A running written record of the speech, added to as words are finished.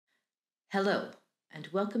Hello, and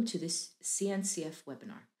welcome to this CNCF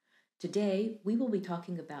webinar. Today, we will be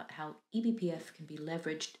talking about how eBPF can be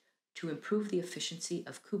leveraged to improve the efficiency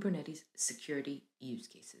of Kubernetes security use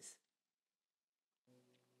cases.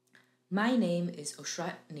 My name is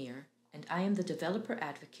Oshrat Nir, and I am the developer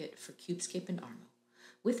advocate for Kubescape and Armo.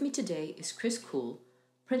 With me today is Chris Kuhl,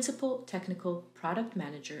 Principal Technical Product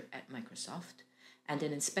Manager at Microsoft and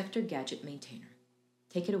an Inspector Gadget maintainer.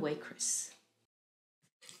 Take it away, Chris.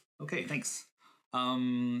 Okay, thanks.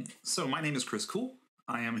 So my name is Chris Kuhl.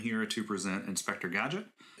 I am here to present Inspector Gadget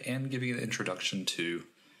and give you an introduction to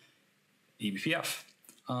eBPF.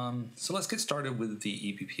 So let's get started with the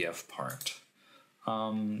eBPF part.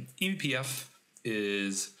 eBPF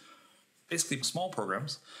is basically small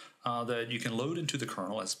programs that you can load into the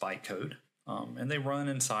kernel as bytecode, and they run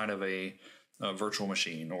inside of a virtual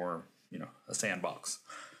machine or a sandbox.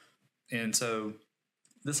 And so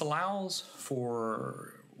this allows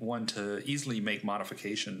for one to easily make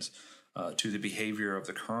modifications to the behavior of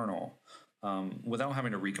the kernel without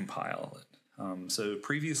having to recompile it. So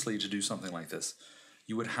previously, to do something like this,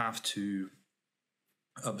 you would have to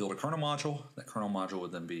build a kernel module. That kernel module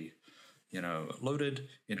would then be loaded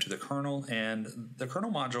into the kernel, and the kernel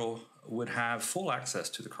module would have full access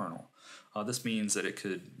to the kernel. This means that it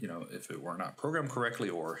could, if it were not programmed correctly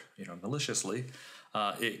or maliciously,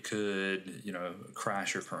 it could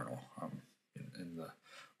crash your kernel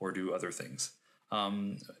or do other things.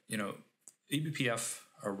 eBPF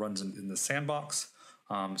runs in the sandbox,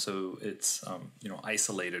 so it's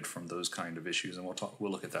isolated from those kind of issues, and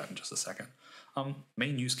we'll look at that in just a second.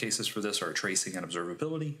 Main use cases for this are tracing and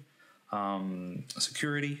observability,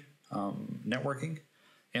 security, networking,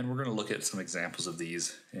 and we're going to look at some examples of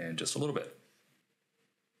these in just a little bit.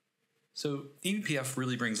 So eBPF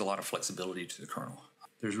really brings a lot of flexibility to the kernel.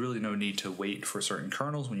 There's really no need to wait for certain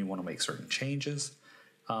kernels when you want to make certain changes.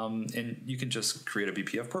 And you can just create a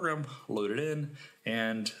BPF program, load it in,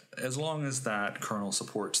 and as long as that kernel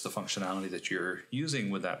supports the functionality that you're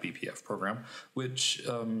using with that BPF program, which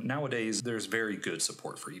nowadays there's very good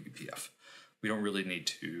support for eBPF. We don't really need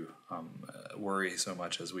to worry so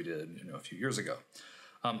much as we did a few years ago.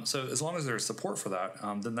 So as long as there's support for that,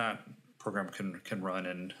 then that program can run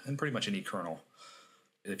in pretty much any kernel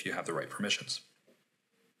if you have the right permissions.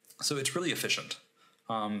 So it's really efficient.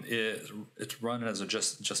 It's run as a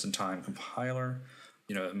just-in-time compiler.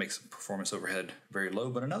 It makes performance overhead very low.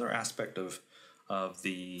 But another aspect of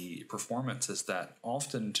the performance is that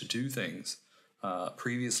often to do things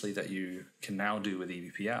previously that you can now do with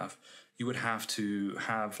eBPF, you would have to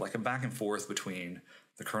have like a back and forth between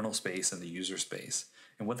the kernel space and the user space.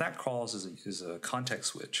 And what that causes is a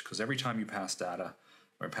context switch, because every time you pass data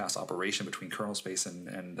or pass operation between kernel space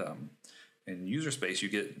and user space, you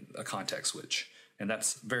get a context switch. And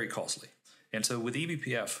that's very costly. And so with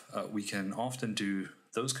eBPF, we can often do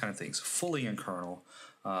those kind of things fully in kernel,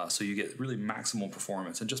 so you get really maximal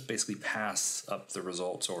performance and just basically pass up the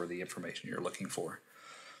results or the information you're looking for.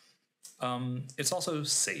 It's also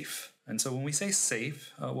safe. And so when we say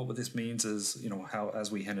safe, what this means is, how,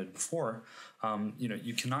 as we hinted before,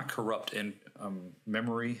 you cannot corrupt in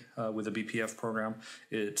memory with a BPF program.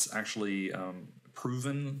 It's actually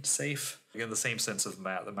proven safe. Again, the same sense of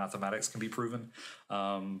the mathematics can be proven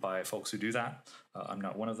by folks who do that. I'm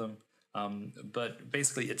not one of them. But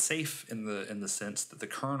basically, it's safe in the sense that the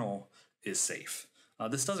kernel is safe.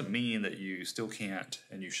 This doesn't mean that you still can't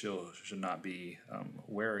and you should not be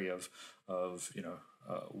wary of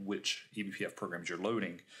which eBPF programs you're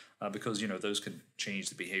loading, because those can change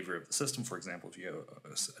the behavior of the system. For example, if you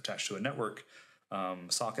attach to a network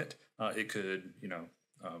socket, it could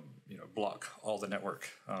block all the network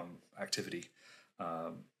activity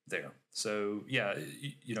there. So yeah,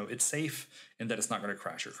 it's safe in that it's not going to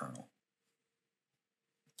crash your kernel.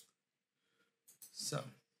 So,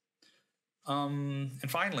 and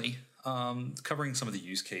finally, covering some of the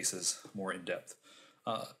use cases more in depth.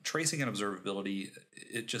 Tracing and observability,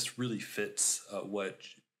 it just really fits what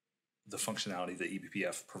the functionality that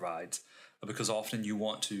eBPF provides, because often you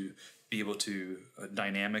want to be able to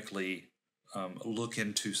dynamically look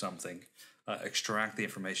into something, extract the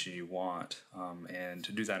information you want, and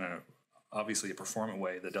to do that in obviously a performant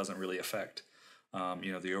way that doesn't really affect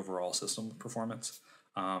the overall system performance.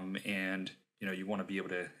 And you want to be able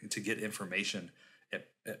to get information at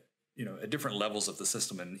different levels of the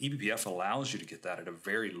system, and eBPF allows you to get that at a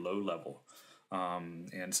very low level.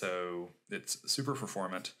 And so it's super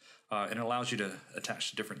performant, and it allows you to attach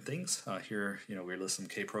to different things. Here, we list some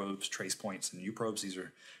K-probes, trace points, and U-probes. These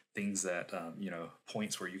are things that,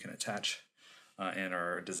 points where you can attach and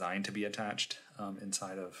are designed to be attached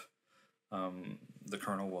inside of The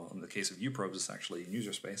kernel, well, in the case of uprobes, it's actually in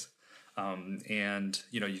user space. And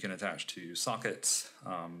you can attach to sockets,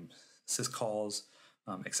 syscalls,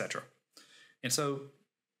 etc. And so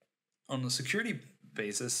on the security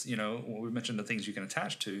basis, we mentioned the things you can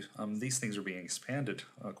attach to. These things are being expanded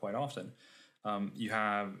quite often. You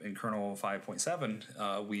have in kernel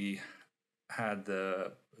 5.7, we had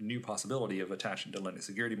the new possibility of attaching to Linux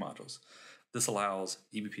security modules. This allows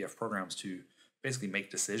eBPF programs to basically make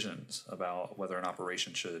decisions about whether an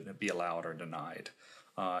operation should be allowed or denied.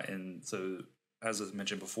 And so, as I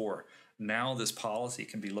mentioned before, now this policy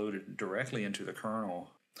can be loaded directly into the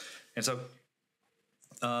kernel. And so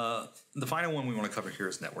the final one we want to cover here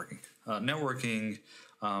is networking.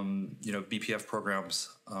 BPF programs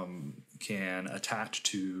can attach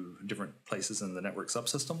to different places in the network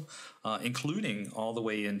subsystem, including all the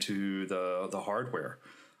way into the hardware.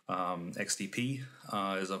 XDP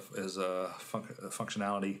is a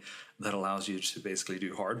functionality that allows you to basically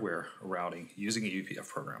do hardware routing using eBPF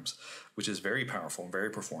programs, which is very powerful and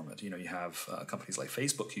very performant. You have companies like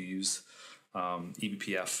Facebook who use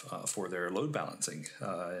eBPF for their load balancing,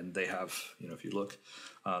 and they have, if you look,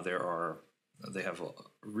 they have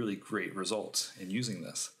really great results in using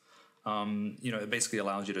this. It basically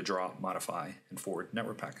allows you to drop, modify, and forward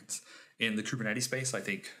network packets. In the Kubernetes space, I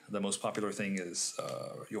think the most popular thing is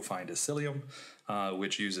you'll find is Cilium,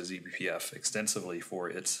 which uses eBPF extensively for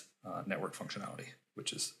its network functionality,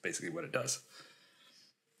 which is basically what it does.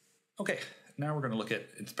 Okay, now we're going to look at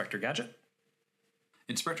Inspector Gadget.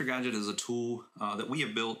 Inspector Gadget is a tool that we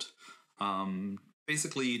have built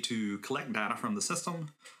basically to collect data from the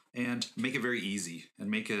system and make it very easy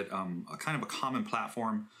and make it a kind of a common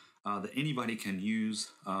platform that anybody can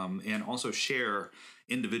use and also share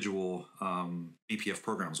individual BPF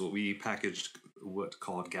programs, what we packaged what's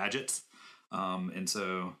called gadgets. And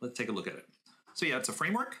so let's take a look at it. So yeah, it's a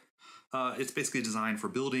framework. It's basically designed for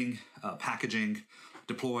building, packaging,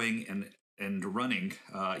 deploying, and running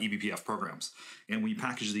eBPF programs. And we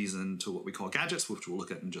package these into what we call gadgets, which we'll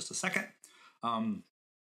look at in just a second. And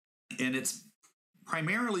it's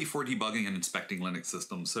primarily for debugging and inspecting Linux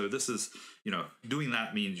systems. So this is, doing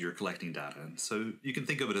that means you're collecting data. And so you can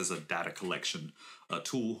think of it as a data collection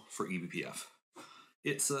tool for eBPF.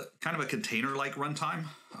 It's a kind of a container-like runtime.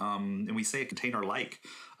 And we say container-like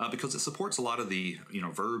because it supports a lot of the,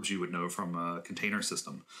 verbs you would know from a container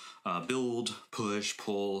system. Build, push,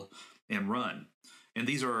 pull, and run. And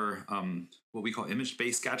these are what we call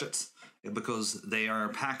image-based gadgets because they are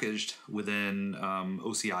packaged within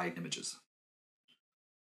OCI images.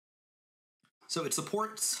 So it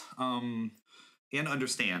supports and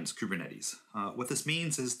understands Kubernetes. What this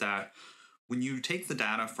means is that when you take the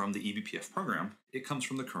data from the eBPF program, it comes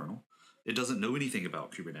from the kernel. It doesn't know anything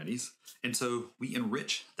about Kubernetes. And so we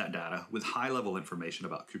enrich that data with high-level information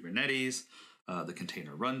about Kubernetes, the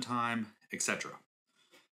container runtime, etc.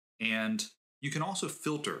 And you can also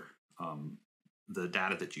filter the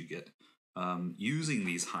data that you get using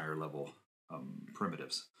these higher-level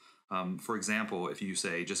primitives. For example, if you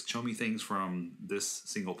say, just show me things from this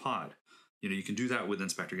single pod, you can do that with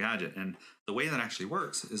Inspector Gadget. And the way that actually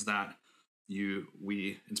works is that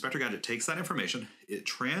Inspector Gadget takes that information, it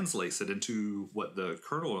translates it into what the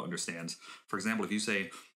kernel understands. For example, if you say,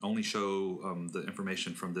 only show the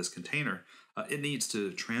information from this container, it needs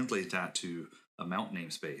to translate that to a mount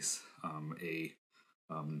namespace, a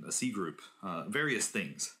C group, various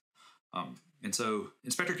things. And so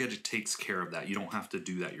Inspector Gadget takes care of that. You don't have to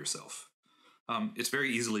do that yourself. It's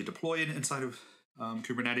very easily deployed inside of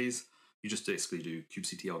Kubernetes. You just basically do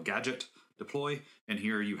kubectl gadget deploy, and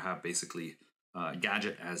here you have basically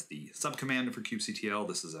gadget as the subcommand for kubectl.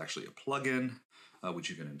 This is actually a plugin which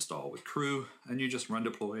you can install with crew, and you just run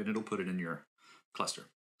deploy, and it'll put it in your cluster.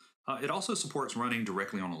 It also supports running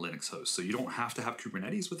directly on a Linux host, so you don't have to have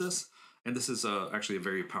Kubernetes with this. And this is actually a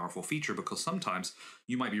very powerful feature because sometimes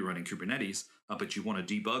you might be running Kubernetes, but you want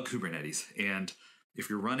to debug Kubernetes. And if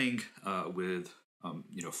you're running with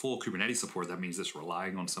full Kubernetes support, that means it's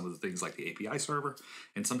relying on some of the things like the API server.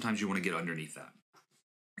 And sometimes you want to get underneath that.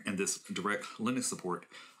 And this direct Linux support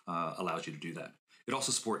allows you to do that. It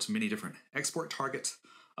also supports many different export targets,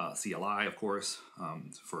 CLI, of course,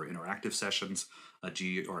 for interactive sessions,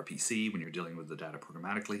 gRPC when you're dealing with the data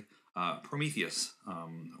programmatically, Prometheus,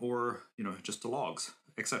 or just the logs,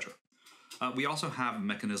 etc. We also have a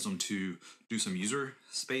mechanism to do some user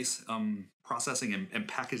space processing and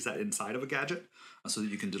package that inside of a gadget so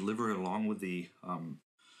that you can deliver it along with the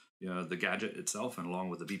gadget itself and along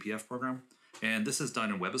with the BPF program. And this is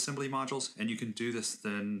done in WebAssembly modules, and you can do this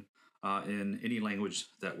then in any language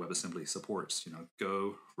that WebAssembly supports,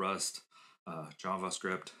 Go, Rust,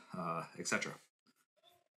 JavaScript, etc.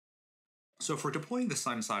 So for deploying this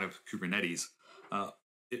inside of Kubernetes,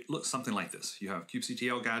 it looks something like this. You have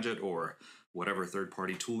kubectl gadget or whatever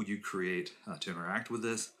third-party tool you create to interact with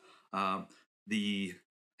this. The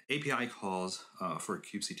API calls for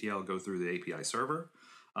kubectl go through the API server,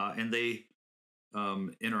 and they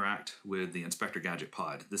interact with the inspector gadget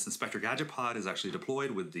pod. This inspector gadget pod is actually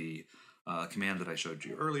deployed with the command that I showed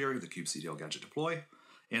you earlier, the kubectl gadget deploy,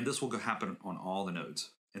 and this will happen on all the nodes.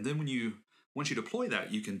 And then once you deploy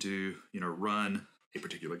that, you can do run a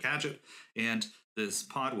particular gadget, and this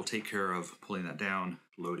pod will take care of pulling that down,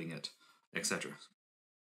 loading it, etc.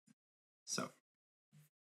 So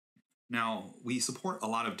now we support a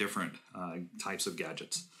lot of different types of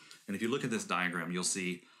gadgets, and if you look at this diagram, you'll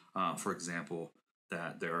see, for example,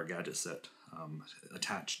 that there are gadgets that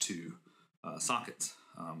attach to sockets,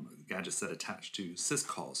 gadgets that attach to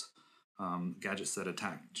syscalls, gadgets that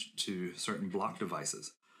attach to certain block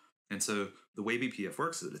devices. And so the way BPF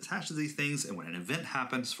works is it attaches these things, and when an event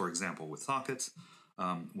happens, for example, with sockets,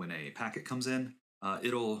 when a packet comes in,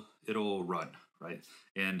 it'll run, right?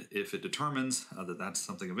 And if it determines that that's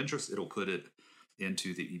something of interest, it'll put it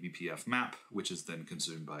into the eBPF map, which is then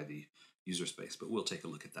consumed by the user space. But we'll take a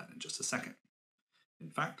look at that in just a second. In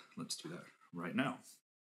fact, let's do that right now.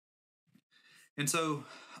 And so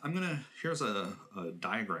here's a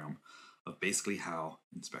diagram of basically how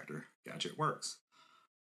Inspector Gadget works.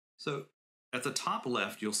 So at the top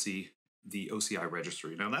left, you'll see the OCI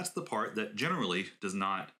registry. Now that's the part that generally is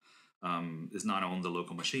not on the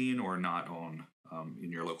local machine or not on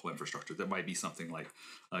in your local infrastructure. That might be something like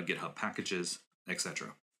GitHub packages,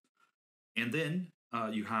 etc. And then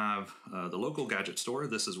you have the local gadget store.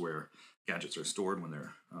 This is where gadgets are stored when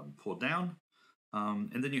they're pulled down.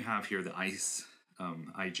 And then you have here the ICE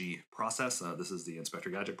IG process. This is the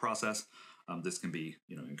inspector gadget process. This can be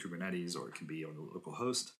in Kubernetes, or it can be on the local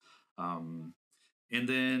host. And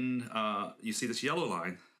then you see this yellow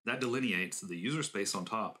line that delineates the user space on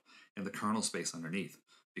top and the kernel space underneath.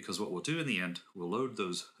 Because what we'll do in the end, we'll load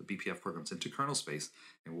those BPF programs into kernel space,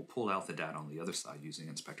 and we'll pull out the data on the other side using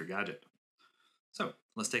Inspector Gadget. So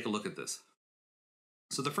let's take a look at this.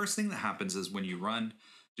 So the first thing that happens is when you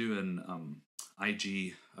do an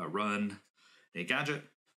IG run a gadget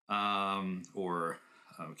or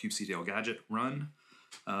kubectl gadget run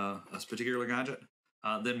a particular gadget,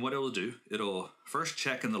 then what it'll do, it'll first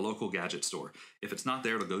check in the local gadget store. If it's not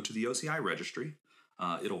there, it'll go to the OCI registry.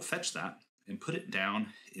 It'll fetch that and put it down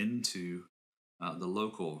into the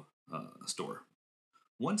local store.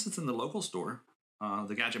 Once it's in the local store,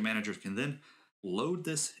 the gadget manager can then load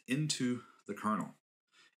this into the kernel.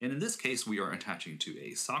 And in this case, we are attaching to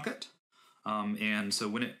a socket. And so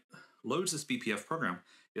when it loads this BPF program,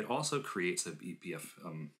 it also creates a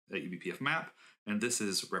eBPF map, and this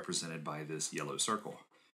is represented by this yellow circle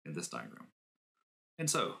in this diagram. And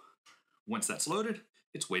so once that's loaded,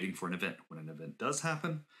 it's waiting for an event. When an event does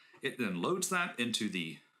happen, it then loads that into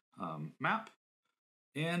the map,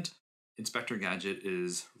 and Inspector Gadget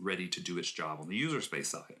is ready to do its job on the user space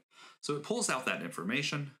side. So it pulls out that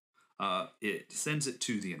information, it sends it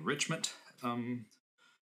to the enrichment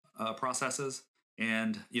processes,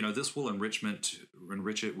 and this will enrich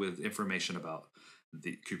it with information about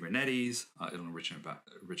the Kubernetes. It'll enrich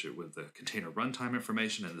it with the container runtime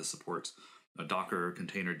information, and this supports Docker,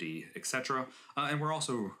 Containerd, etc. And we're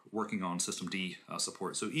also working on systemd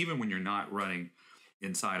support. So even when you're not running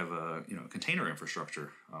inside of a container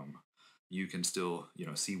infrastructure, you can still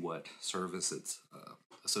see what service it's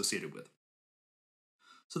associated with.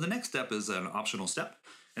 So the next step is an optional step,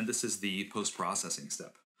 and this is the post-processing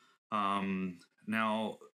step.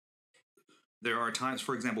 Now, there are times,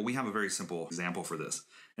 for example, we have a very simple example for this,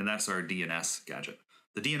 and that's our DNS gadget.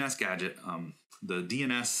 The DNS gadget, the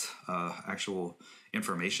DNS actual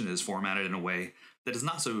information is formatted in a way that is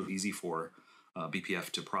not so easy for BPF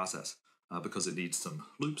to process because it needs some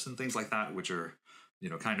loops and things like that, which are,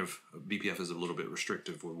 BPF is a little bit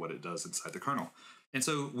restrictive with what it does inside the kernel. And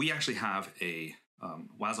so we actually have a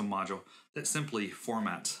WASM module that simply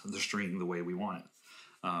formats the string the way we want it.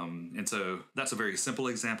 And so that's a very simple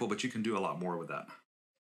example, but you can do a lot more with that.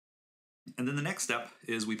 And then the next step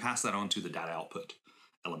is we pass that on to the data output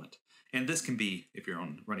element. And this can be, if you're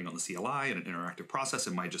running on the CLI in an interactive process,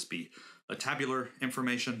 it might just be a tabular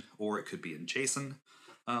information, or it could be in JSON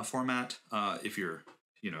format. If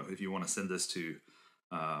you want to send this to,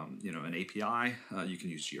 an API, you can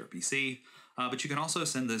use gRPC, but you can also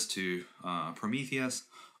send this to Prometheus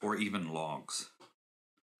or even logs.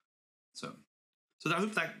 So I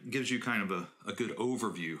hope that gives you kind of a good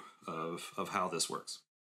overview of how this works.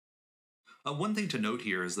 One thing to note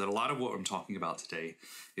here is that a lot of what I'm talking about today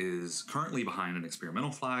is currently behind an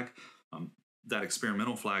experimental flag. That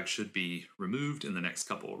experimental flag should be removed in the next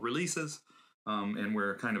couple of releases. And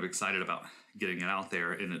we're kind of excited about getting it out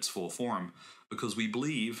there in its full form because we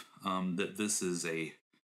believe that this is a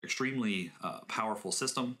extremely powerful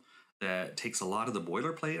system that takes a lot of the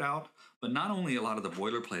boilerplate out, but not only a lot of the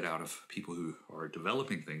boilerplate out of people who are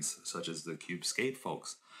developing things, such as the Kubescape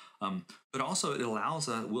folks, but also it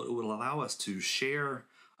will allow us to share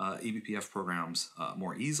eBPF programs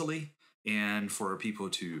more easily, and for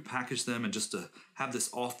people to package them and just to have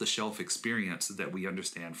this off-the-shelf experience that we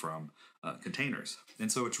understand from containers.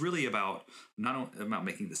 And so it's really about not only about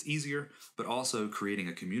making this easier, but also creating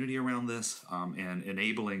a community around this and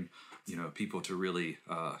enabling people to really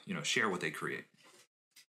share what they create.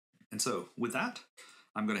 And so with that,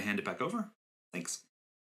 I'm going to hand it back over. Thanks.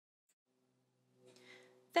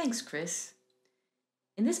 Thanks, Chris.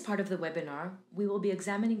 In this part of the webinar, we will be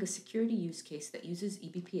examining a security use case that uses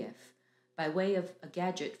eBPF by way of a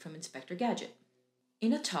gadget from Inspector Gadget.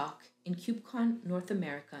 In a talk in KubeCon North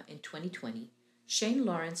America in 2020, Shane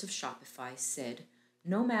Lawrence of Shopify said,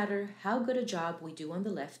 "No matter how good a job we do on the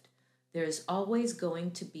left, there is always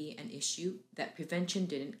going to be an issue that prevention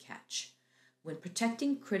didn't catch. When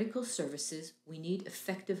protecting critical services, we need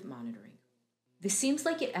effective monitoring." This seems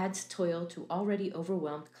like it adds toil to already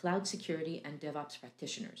overwhelmed cloud security and DevOps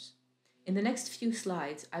practitioners. In the next few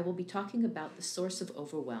slides, I will be talking about the source of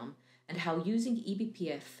overwhelm and how using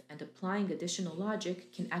eBPF and applying additional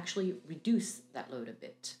logic can actually reduce that load a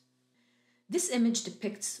bit. This image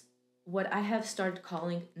depicts what I have started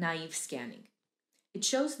calling naive scanning. It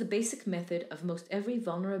shows the basic method of most every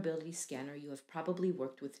vulnerability scanner you have probably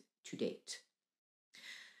worked with to date.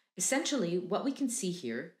 Essentially, what we can see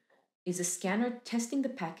here is a scanner testing the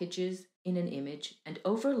packages in an image and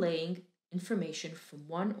overlaying information from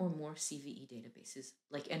one or more CVE databases,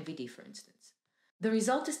 like NVD for instance. The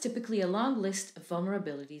result is typically a long list of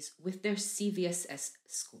vulnerabilities with their CVSS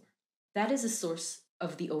score. That is a source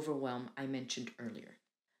of the overwhelm I mentioned earlier.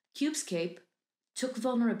 Kubescape took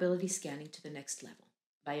vulnerability scanning to the next level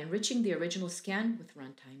by enriching the original scan with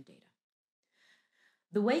runtime data.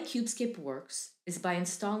 The way Kubescape works is by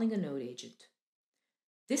installing a node agent.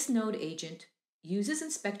 This node agent uses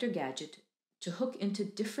Inspector Gadget to hook into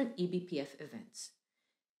different eBPF events.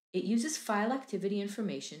 It uses file activity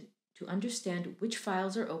information to understand which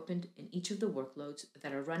files are opened in each of the workloads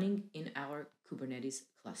that are running in our Kubernetes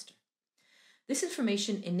cluster. This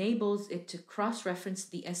information enables it to cross-reference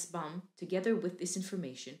the SBOM together with this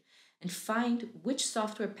information and find which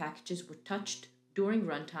software packages were touched during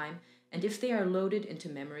runtime and if they are loaded into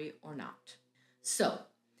memory or not. So,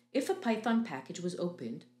 if a Python package was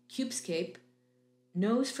opened, Kubescape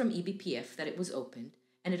knows from eBPF that it was opened,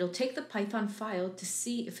 and it'll take the Python file to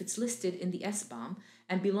see if it's listed in the SBOM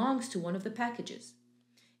and belongs to one of the packages.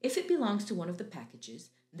 If it belongs to one of the packages,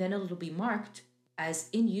 then it'll be marked as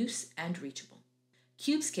in use and reachable.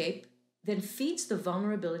 Kubescape then feeds the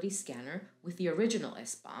vulnerability scanner with the original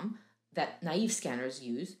SBOM that naive scanners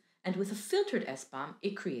use and with a filtered SBOM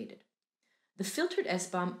it created. The filtered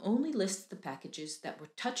SBOM only lists the packages that were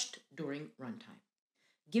touched during runtime,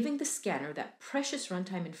 giving the scanner that precious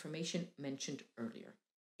runtime information mentioned earlier.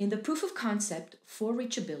 In the proof of concept for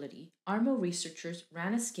reachability, ARMO researchers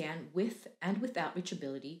ran a scan with and without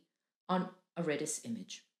reachability on a Redis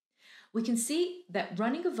image. We can see that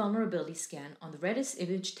running a vulnerability scan on the Redis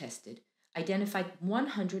image tested identified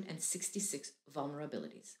 166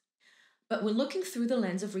 vulnerabilities. But when looking through the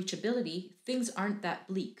lens of reachability, things aren't that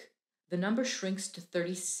bleak. The number shrinks to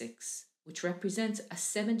 36, which represents a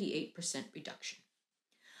 78% reduction.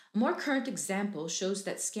 A more current example shows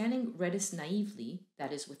that scanning Redis naively,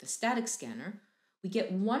 that is with a static scanner, we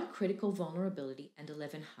get 1 critical vulnerability and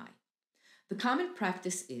 11 high. The common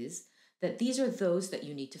practice is that these are those that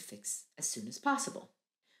you need to fix as soon as possible.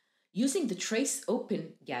 Using the trace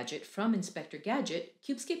open gadget from Inspector Gadget,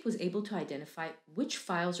 Kubescape was able to identify which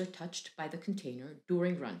files are touched by the container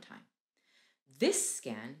during runtime. This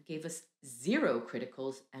scan gave us 0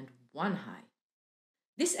 criticals and 1 high.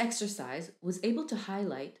 This exercise was able to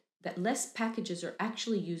highlight that less packages are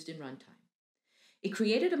actually used in runtime. It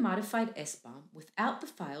created a modified SBOM without the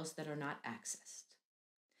files that are not accessed.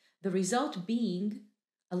 The result being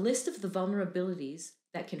a list of the vulnerabilities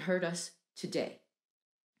that can hurt us today.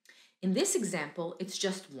 In this example, it's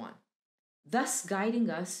just 1, thus guiding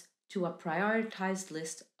us to a prioritized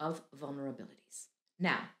list of vulnerabilities.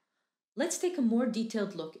 Now, let's take a more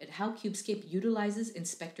detailed look at how Kubescape utilizes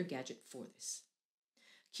Inspector Gadget for this.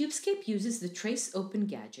 Kubescape uses the trace open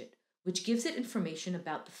gadget, which gives it information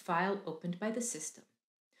about the file opened by the system.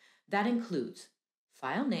 That includes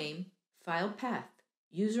file name, file path,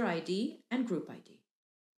 user ID, and group ID.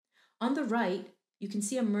 On the right, you can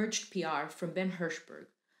see a merged PR from Ben Hirschberg,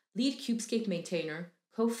 lead Kubescape maintainer,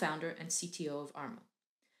 co-founder, and CTO of Armo.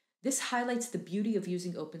 This highlights the beauty of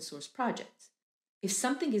using open source projects. If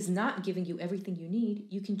something is not giving you everything you need,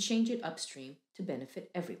 you can change it upstream to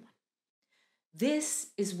benefit everyone.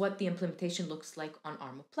 This is what the implementation looks like on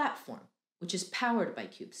Armo platform, which is powered by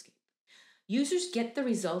Kubescape. Users get the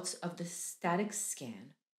results of the static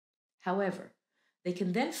scan. However, they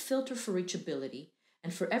can then filter for reachability,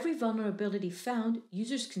 and for every vulnerability found,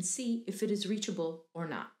 users can see if it is reachable or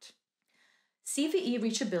not. CVE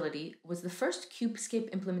reachability was the first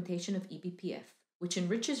Kubescape implementation of eBPF, which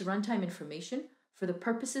enriches runtime information for the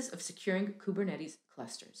purposes of securing Kubernetes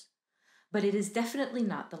clusters. But it is definitely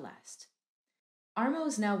not the last. Armo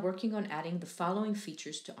is now working on adding the following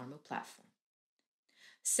features to Armo platform.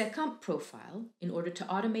 SecComp profile, in order to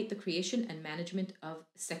automate the creation and management of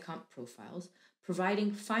SecComp profiles,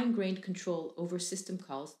 providing fine-grained control over system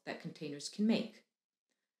calls that containers can make.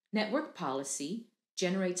 Network policy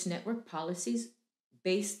generates network policies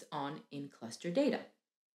based on in-cluster data.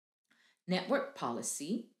 Network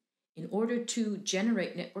policy, in order to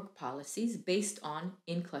generate network policies based on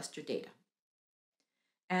in-cluster data.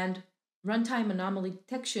 And runtime anomaly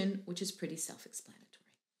detection, which is pretty self-explanatory.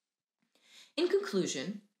 In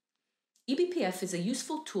conclusion, eBPF is a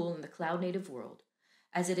useful tool in the cloud-native world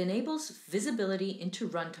as it enables visibility into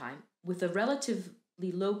runtime with a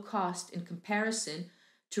relatively low cost in comparison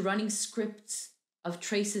to running scripts of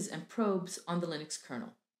traces and probes on the Linux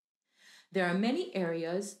kernel. There are many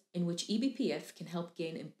areas in which eBPF can help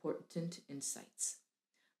gain important insights.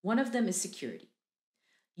 One of them is security.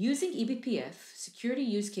 Using eBPF, security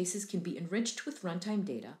use cases can be enriched with runtime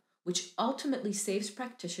data, which ultimately saves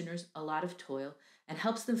practitioners a lot of toil and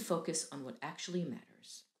helps them focus on what actually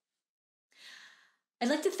matters. I'd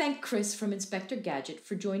like to thank Chris from Inspector Gadget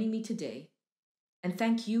for joining me today, and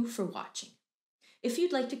thank you for watching. If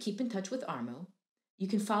you'd like to keep in touch with Armo, you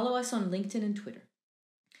can follow us on LinkedIn and Twitter.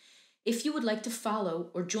 If you would like to follow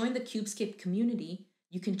or join the Kubescape community,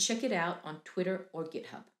 you can check it out on Twitter or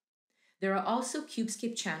GitHub. There are also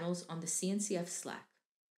Kubescape channels on the CNCF Slack.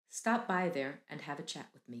 Stop by there and have a chat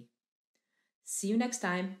with me. See you next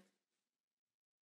time.